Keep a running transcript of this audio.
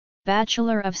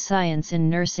Bachelor of Science in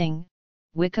Nursing,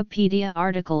 Wikipedia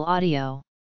article audio.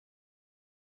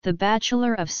 The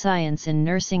Bachelor of Science in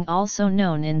Nursing, also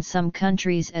known in some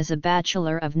countries as a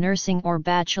Bachelor of Nursing or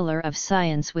Bachelor of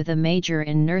Science with a major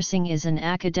in nursing, is an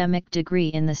academic degree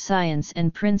in the science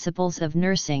and principles of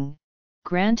nursing,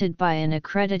 granted by an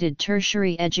accredited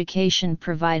tertiary education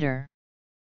provider.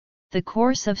 The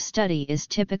course of study is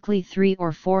typically 3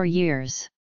 or 4 years.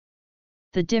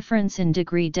 The difference in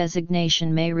degree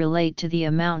designation may relate to the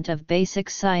amount of basic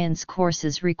science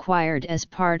courses required as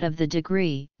part of the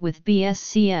degree, with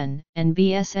BScN and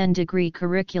BSN degree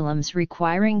curriculums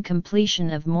requiring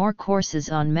completion of more courses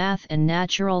on math and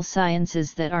natural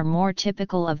sciences that are more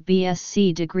typical of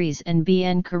BSc degrees, and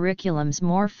BN curriculums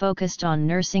more focused on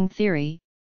nursing theory,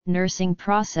 nursing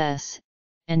process,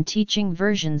 and teaching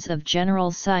versions of general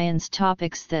science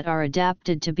topics that are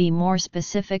adapted to be more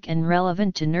specific and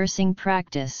relevant to nursing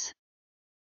practice.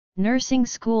 Nursing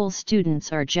school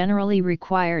students are generally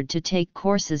required to take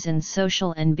courses in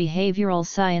social and behavioral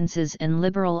sciences and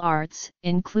liberal arts,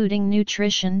 including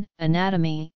nutrition,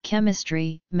 anatomy,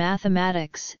 chemistry,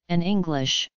 mathematics, and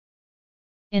English.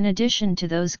 In addition to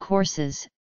those courses,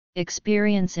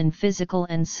 experience in physical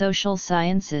and social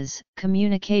sciences,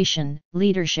 communication,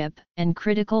 leadership, and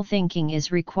critical thinking is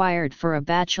required for a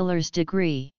bachelor's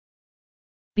degree.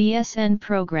 BSN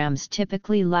programs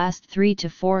typically last 3 to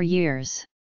 4 years.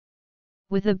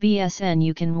 With a BSN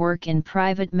you can work in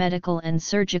private medical and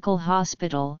surgical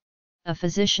hospital, a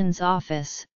physician's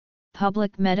office,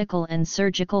 public medical and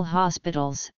surgical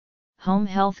hospitals, home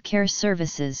health care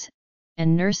services,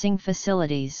 and nursing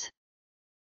facilities.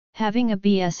 Having a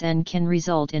BSN can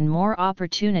result in more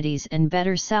opportunities and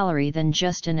better salary than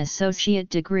just an associate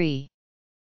degree.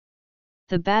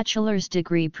 The bachelor's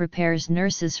degree prepares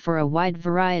nurses for a wide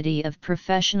variety of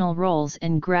professional roles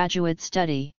and graduate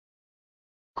study.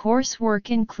 Coursework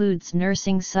includes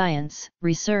nursing science,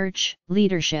 research,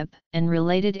 leadership, and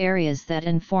related areas that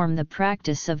inform the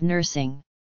practice of nursing.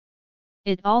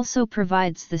 It also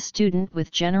provides the student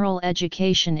with general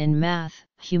education in math,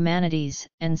 humanities,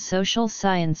 and social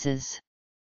sciences.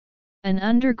 An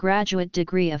undergraduate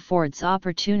degree affords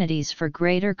opportunities for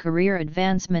greater career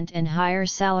advancement and higher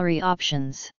salary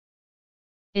options.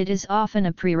 It is often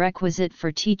a prerequisite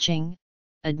for teaching,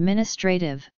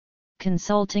 administrative,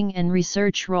 consulting, and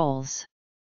research roles.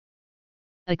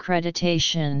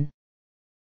 Accreditation.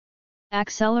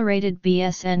 Accelerated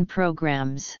BSN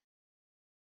programs.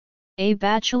 A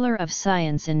Bachelor of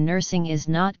Science in Nursing is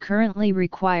not currently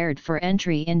required for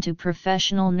entry into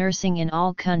professional nursing in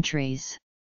all countries.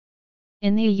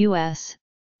 In the U.S.,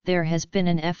 there has been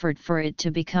an effort for it to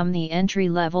become the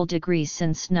entry-level degree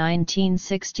since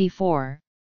 1964,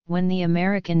 when the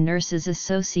American Nurses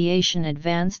Association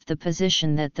advanced the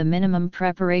position that the minimum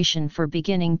preparation for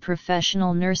beginning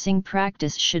professional nursing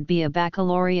practice should be a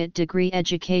baccalaureate degree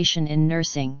education in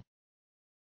nursing.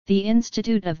 The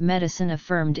Institute of Medicine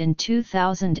affirmed in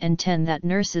 2010 that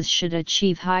nurses should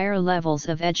achieve higher levels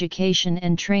of education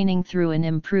and training through an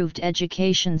improved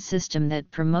education system that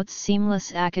promotes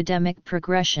seamless academic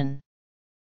progression.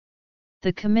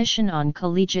 The Commission on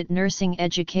Collegiate Nursing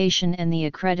Education and the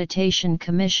Accreditation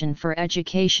Commission for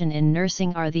Education in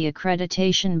Nursing are the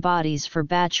accreditation bodies for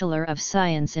Bachelor of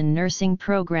Science in Nursing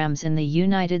programs in the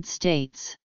United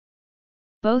States.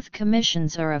 Both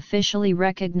commissions are officially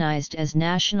recognized as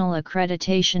national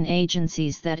accreditation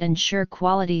agencies that ensure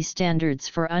quality standards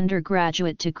for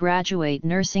undergraduate to graduate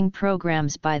nursing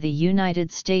programs by the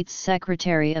United States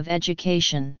Secretary of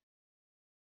Education.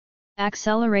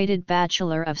 Accelerated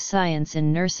Bachelor of Science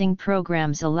in Nursing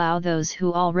programs allow those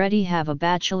who already have a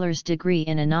bachelor's degree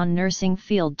in a non-nursing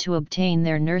field to obtain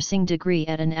their nursing degree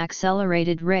at an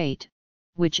accelerated rate,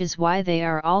 which is why they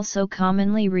are also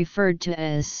commonly referred to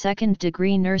as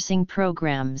second-degree nursing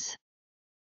programs.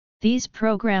 These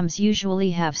programs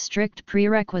usually have strict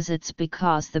prerequisites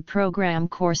because the program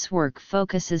coursework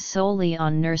focuses solely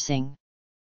on nursing.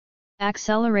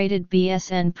 Accelerated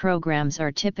BSN programs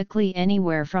are typically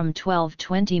anywhere from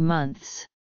 12-20 months.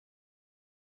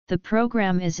 The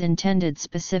program is intended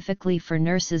specifically for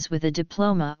nurses with a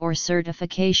diploma or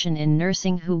certification in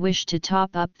nursing who wish to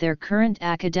top up their current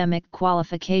academic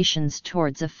qualifications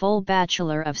towards a full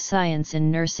Bachelor of Science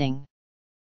in Nursing.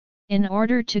 In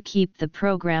order to keep the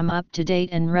program up to date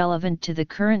and relevant to the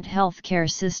current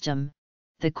healthcare system,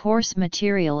 the course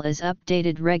material is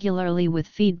updated regularly with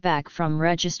feedback from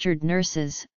registered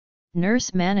nurses,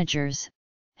 nurse managers,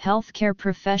 healthcare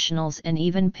professionals, and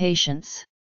even patients.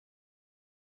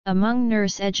 Among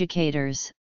nurse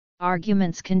educators,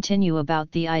 arguments continue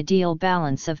about the ideal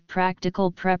balance of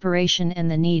practical preparation and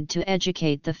the need to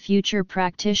educate the future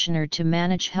practitioner to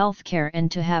manage healthcare and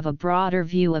to have a broader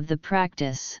view of the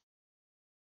practice.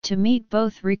 To meet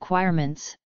both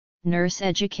requirements, nurse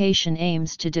education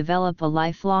aims to develop a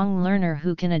lifelong learner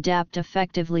who can adapt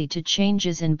effectively to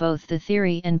changes in both the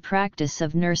theory and practice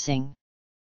of nursing.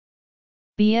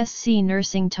 BSc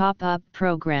Nursing Top-Up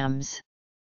Programs.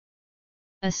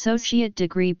 Associate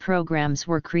degree programs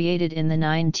were created in the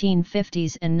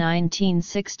 1950s and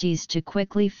 1960s to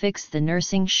quickly fix the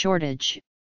nursing shortage,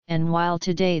 and while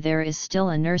today there is still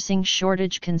a nursing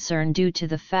shortage concern due to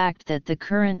the fact that the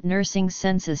current nursing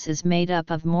census is made up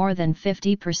of more than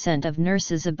 50% of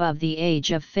nurses above the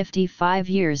age of 55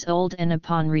 years old and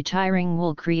upon retiring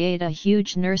will create a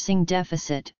huge nursing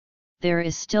deficit, there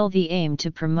is still the aim to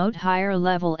promote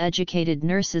higher-level educated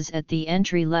nurses at the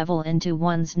entry level into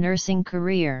one's nursing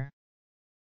career.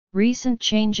 Recent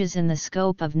changes in the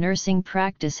scope of nursing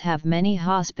practice have many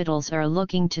hospitals are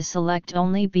looking to select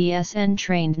only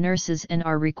BSN-trained nurses and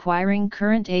are requiring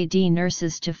current AD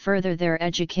nurses to further their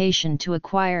education to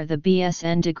acquire the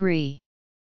BSN degree.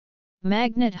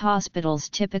 Magnet hospitals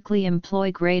typically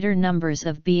employ greater numbers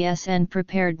of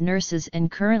BSN-prepared nurses and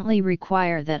currently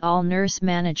require that all nurse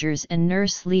managers and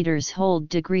nurse leaders hold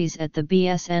degrees at the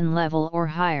BSN level or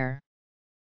higher.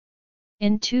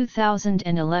 In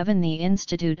 2011, the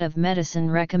Institute of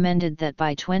Medicine recommended that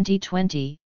by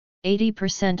 2020,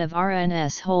 80% of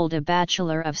RNs hold a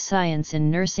Bachelor of Science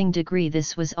in Nursing degree.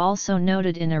 This was also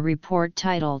noted in a report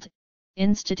titled,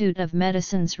 Institute of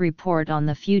Medicine's Report on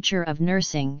the Future of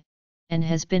Nursing, and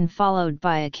has been followed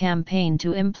by a campaign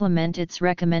to implement its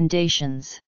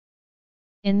recommendations.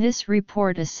 In this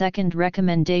report, a second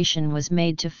recommendation was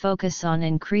made to focus on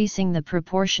increasing the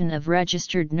proportion of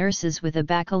registered nurses with a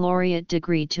baccalaureate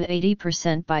degree to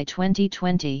 80% by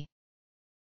 2020.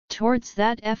 Towards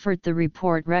that effort, the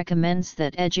report recommends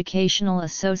that educational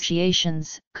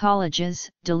associations, colleges,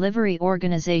 delivery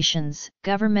organizations,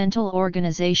 governmental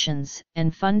organizations,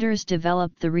 and funders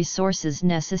develop the resources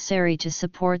necessary to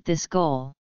support this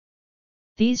goal.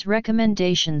 These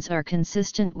recommendations are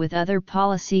consistent with other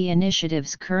policy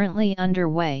initiatives currently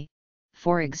underway,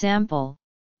 for example,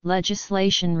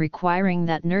 legislation requiring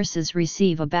that nurses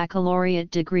receive a baccalaureate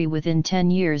degree within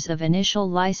 10 years of initial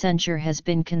licensure has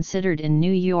been considered in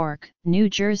New York, New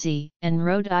Jersey, and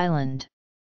Rhode Island.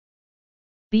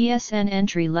 BSN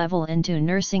entry level into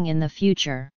nursing in the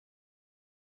future.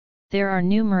 There are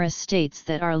numerous states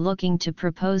that are looking to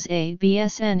propose a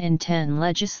BSN in 10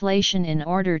 legislation in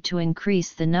order to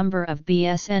increase the number of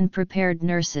BSN-prepared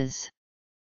nurses.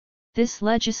 This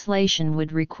legislation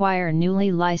would require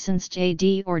newly licensed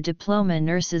AD or diploma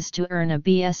nurses to earn a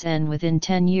BSN within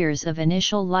 10 years of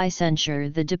initial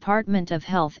licensure. The Department of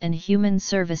Health and Human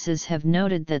Services have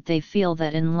noted that they feel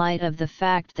that in light of the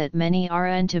fact that many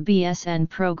RN to BSN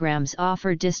programs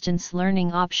offer distance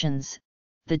learning options,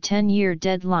 the 10-year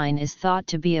deadline is thought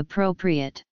to be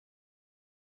appropriate.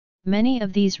 Many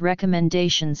of these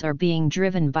recommendations are being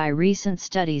driven by recent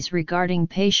studies regarding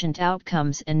patient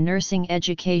outcomes and nursing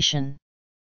education.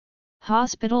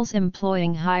 Hospitals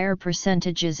employing higher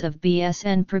percentages of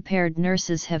BSN-prepared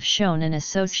nurses have shown an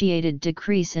associated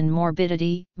decrease in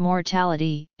morbidity,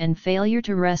 mortality, and failure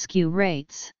to rescue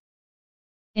rates.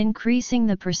 Increasing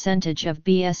the percentage of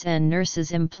BSN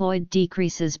nurses employed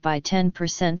decreases by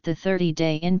 10% the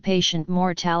 30-day inpatient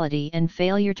mortality and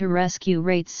failure to rescue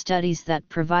rates. Studies that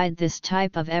provide this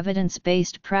type of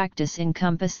evidence-based practice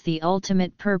encompass the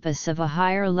ultimate purpose of a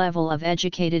higher level of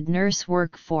educated nurse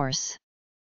workforce.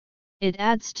 It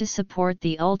adds to support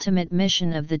the ultimate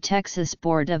mission of the Texas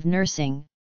Board of Nursing,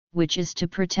 which is to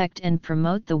protect and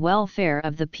promote the welfare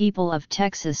of the people of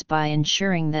Texas by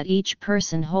ensuring that each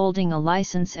person holding a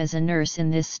license as a nurse in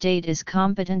this state is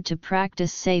competent to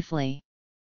practice safely.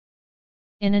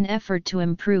 In an effort to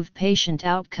improve patient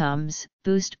outcomes,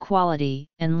 boost quality,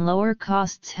 and lower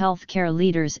costs, healthcare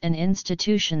leaders and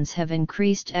institutions have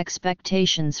increased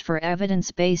expectations for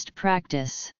evidence-based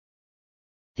practice.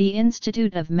 The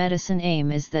Institute of Medicine aim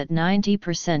is that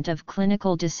 90% of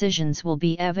clinical decisions will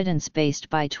be evidence-based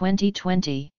by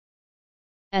 2020.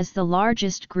 As the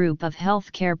largest group of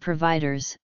healthcare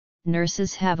providers,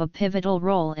 nurses have a pivotal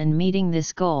role in meeting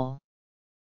this goal.